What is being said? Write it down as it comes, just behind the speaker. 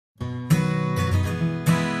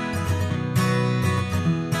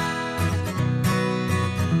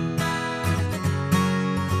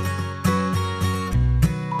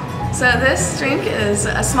So this drink is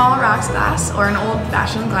a small rocks glass or an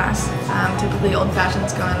old-fashioned glass. Typically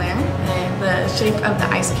old-fashions go in there. And the shape of the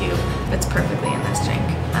ice cube fits perfectly in this drink.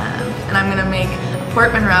 And I'm going to make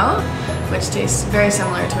Port Monroe, which tastes very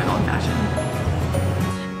similar to an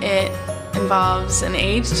old-fashioned. It involves an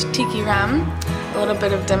aged tiki rum, a little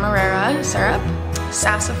bit of demerara syrup,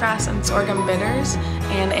 sassafras and sorghum bitters,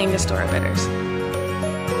 and Angostura bitters.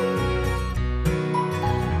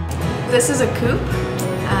 This is a coupe.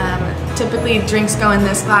 Typically drinks go in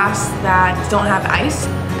this glass that don't have ice,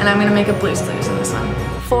 and I'm going to make a Blue's Clues in this one.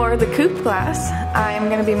 For the coupe glass, I'm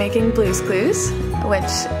going to be making Blue's Clues,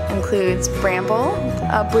 which includes bramble,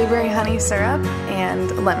 blueberry honey syrup,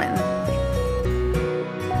 and lemon.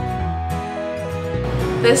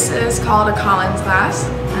 This is called a Collins glass.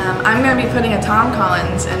 I'm going to be putting a Tom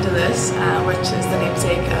Collins into this, which is the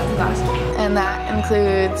namesake of the glass. And that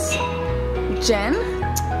includes gin,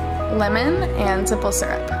 lemon, and simple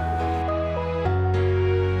syrup.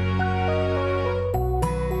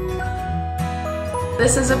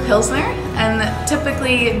 This is a Pilsner, and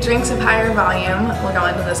typically drinks of higher volume will go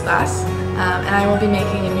into this glass. And I will be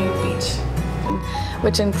making a Nude Beach,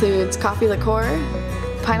 which includes coffee liqueur,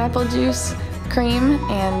 pineapple juice, cream,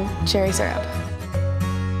 and cherry syrup.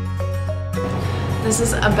 This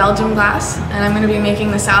is a Belgian glass, and I'm going to be making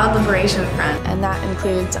the Salad Liberation Front, and that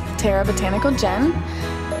includes Terra Botanical Gin,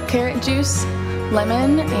 carrot juice,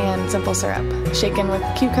 lemon, and simple syrup, shaken with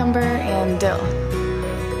cucumber and dill.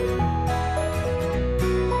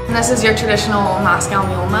 And this is your traditional Moscow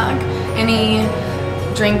Mule mug. Any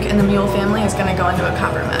drink in the Mule family is going to go into a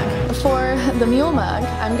copper mug. For the Mule mug,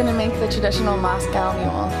 I'm going to make the traditional Moscow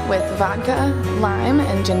Mule with vodka, lime,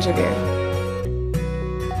 and ginger beer.